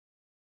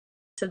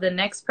to the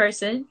next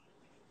person.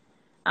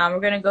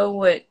 We're going to go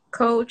with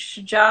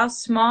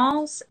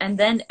CoachJahSmalls and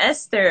then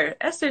Esther.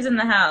 Esther's in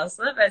the house.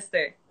 Love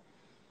Esther.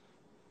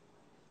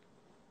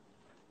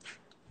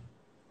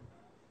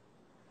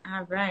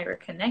 All right, we're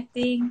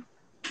connecting.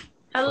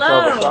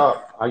 Hello. What's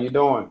up? How you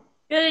doing?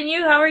 Good, and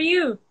you? How are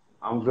you?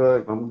 I'm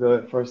good. I'm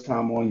good. First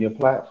time on your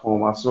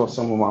platform. I saw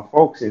some of my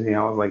folks in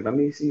here. I was like, let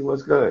me see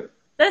what's good.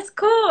 That's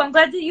cool. I'm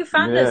glad that you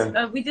found us.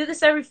 Yeah. We do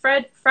this every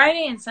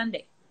Friday and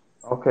Sunday.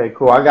 Okay,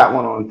 cool. I got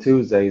one on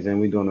Tuesdays, and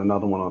we're doing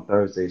another one on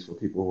Thursdays for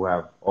people who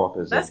have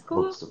authors That's of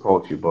cool. books, the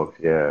poetry books.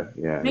 Yeah,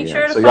 yeah, Make yeah.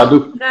 sure to So y'all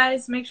follow him, do,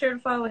 guys. Make sure to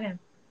follow him.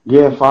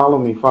 yeah, follow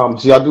me, follow me.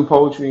 So y'all do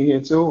poetry in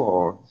here too,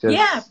 or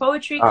Yeah, just,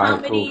 poetry, all right, cool,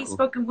 comedy, cool.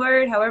 spoken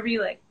word, however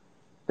you like.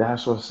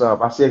 That's what's up.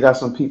 I see I got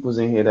some peoples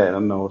in here that I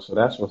know, so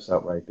that's what's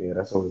up right there.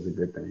 That's always a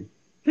good thing.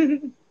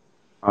 Good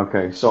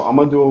Okay, so I'm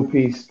gonna do a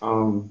piece.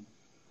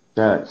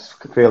 That's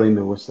fairly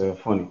new. It's a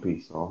funny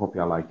piece, so I hope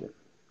y'all like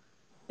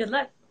it.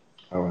 luck.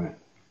 All right.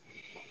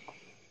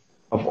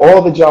 Of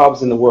all the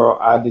jobs in the world,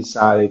 I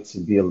decided to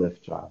be a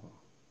Lyft driver.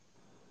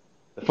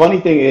 The funny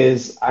thing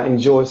is, I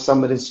enjoy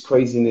some of this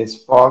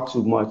craziness far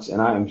too much,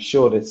 and I am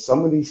sure that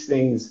some of these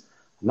things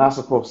are not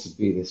supposed to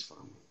be this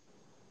fun.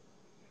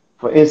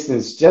 For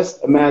instance,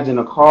 just imagine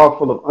a car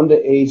full of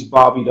underage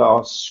Barbie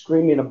dolls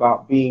screaming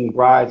about being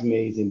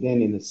bridesmaids and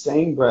then in the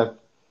same breath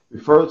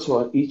refer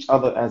to each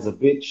other as a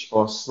bitch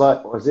or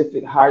slut or as if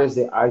it hightens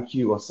their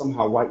IQ or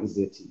somehow whitens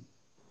their teeth.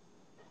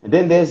 And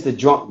then there's the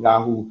drunk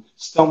guy who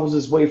stumbles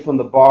his way from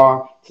the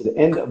bar to the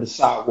end of the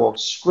sidewalk,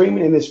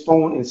 screaming in his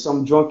phone in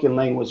some drunken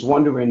language,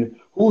 wondering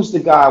who's the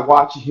guy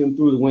watching him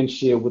through the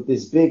windshield with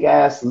this big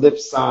ass Lyft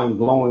sign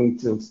glowing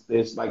till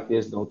there's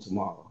no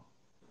tomorrow.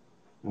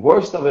 And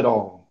worst of it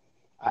all,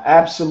 I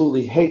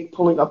absolutely hate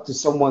pulling up to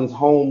someone's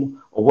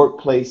home or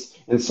workplace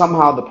and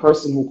somehow the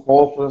person who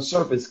called for a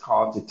service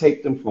car to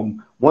take them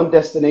from one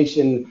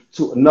destination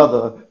to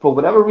another, for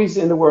whatever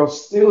reason in the world,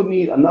 still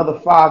need another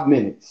 5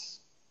 minutes.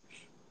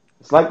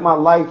 It's like my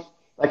life,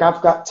 like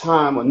I've got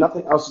time or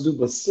nothing else to do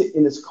but sit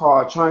in this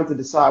car trying to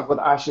decide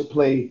whether I should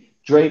play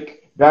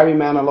Drake, Barry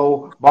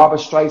Manilow, Barbara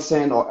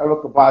Streisand, or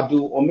Erykah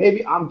Badu, or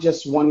maybe I'm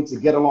just wanting to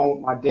get along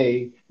with my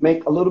day,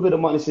 make a little bit of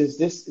money since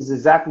this is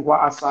exactly why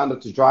I signed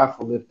up to drive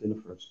for Lyft in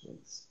the first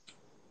place.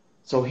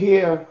 So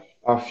here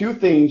are a few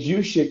things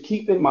you should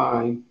keep in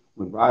mind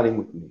when riding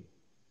with me.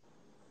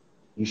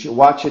 You should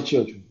watch your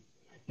children.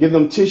 Give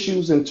them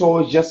tissues and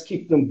toys, just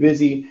keep them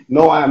busy.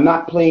 No, I am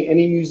not playing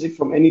any music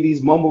from any of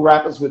these mumble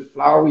rappers with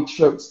flowery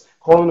shirts,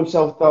 calling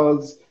themselves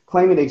thugs,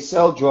 claiming they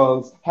sell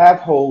drugs, have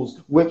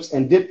hoes, whips,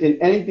 and dipped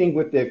in anything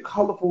with their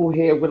colorful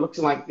hair, what looks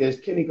like there's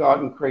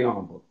kindergarten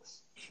crayon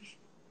books.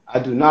 I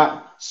do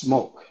not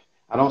smoke.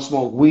 I don't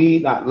smoke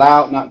weed, not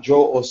loud, not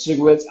draw or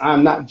cigarettes. I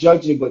am not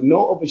judging, but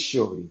know of a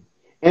surety.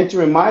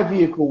 Entering my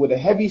vehicle with a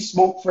heavy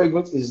smoke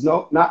fragrance is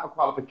not a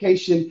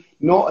qualification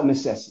nor a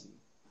necessity.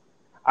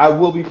 I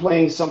will be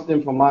playing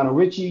something from Lionel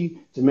Richie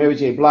to Mary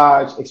J.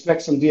 Blige.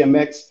 Expect some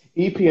DMX,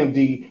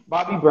 EPMD,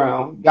 Bobby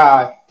Brown,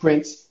 Guy,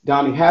 Prince,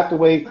 Donny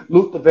Hathaway,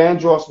 Luther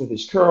Vandross with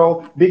his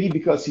curl, Biggie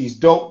because he's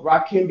dope,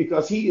 Rakim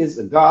because he is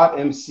a god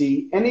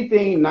MC,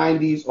 anything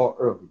 90s or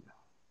earlier.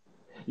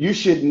 You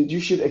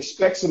should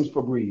expect some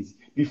Febreze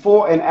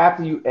before and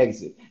after you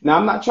exit. Now,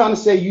 I'm not trying to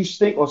say you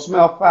stink or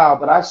smell foul,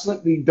 but I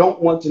simply don't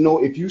want to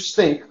know if you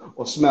stink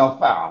or smell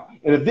foul.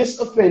 And if this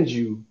offends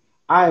you,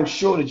 I am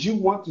sure that you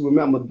want to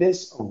remember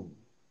this only.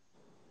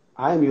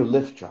 I am your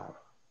Lyft driver.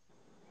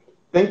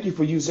 Thank you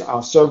for using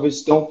our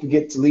service. Don't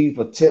forget to leave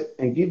a tip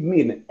and give me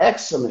an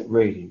excellent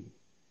rating.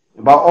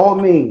 And by all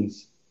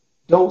means,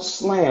 don't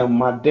slam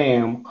my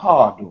damn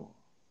car door.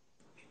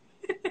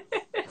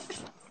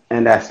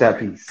 And that's that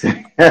piece.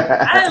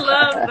 I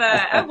love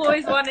that. I've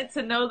always wanted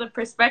to know the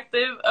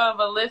perspective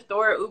of a Lyft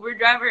or Uber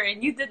driver,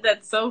 and you did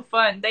that so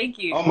fun. Thank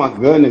you. Oh my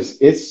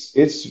goodness,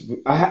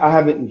 I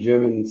haven't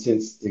driven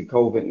since the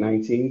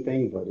COVID-19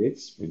 thing, but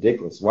it's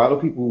ridiculous. Why do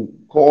people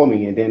call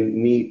me and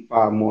then need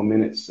 5 more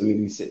minutes for me to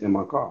be sitting in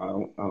my car?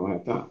 I don't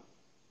have time. I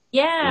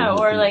Yeah, don't have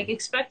or time. like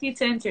expect you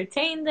to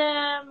entertain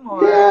them,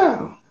 or.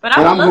 Yeah, But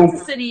I and would I'm love to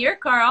going. sit in your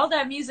car. All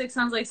that music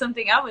sounds like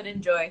something I would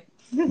enjoy.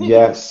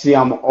 Yeah, see,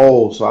 I'm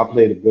old, so I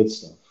play the good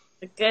stuff.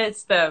 The good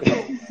stuff.